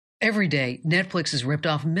Every day, Netflix is ripped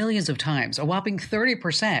off millions of times, a whopping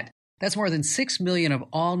 30%. That's more than 6 million of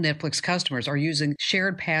all Netflix customers are using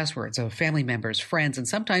shared passwords of family members, friends, and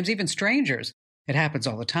sometimes even strangers. It happens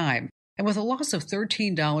all the time. And with a loss of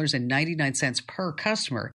 $13.99 per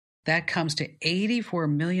customer, that comes to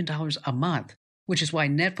 $84 million a month, which is why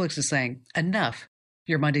Netflix is saying, enough.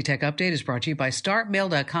 Your Monday Tech Update is brought to you by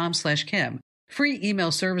startmail.com/Kim. Free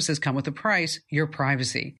email services come with a price, your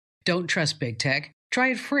privacy. Don't trust big tech.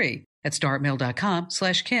 Try it free at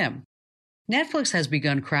startmail.com/Kim. Netflix has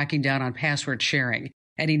begun cracking down on password sharing.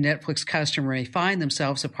 Any Netflix customer may find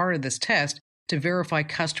themselves a part of this test to verify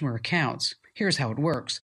customer accounts. Here's how it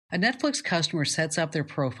works. A Netflix customer sets up their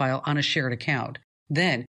profile on a shared account.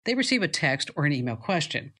 Then they receive a text or an email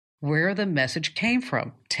question. Where the message came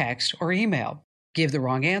from, text or email. Give the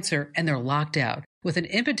wrong answer and they're locked out with an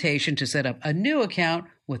invitation to set up a new account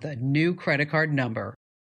with a new credit card number.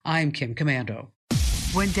 I'm Kim Komando.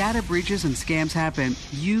 When data breaches and scams happen,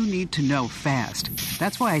 you need to know fast.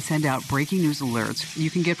 That's why I send out breaking news alerts you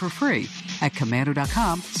can get for free at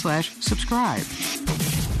komando.com/subscribe.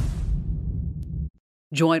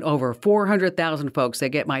 Join over 400,000 folks that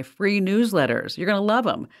get my free newsletters. You're going to love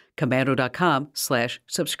them.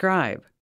 Komando.com/subscribe.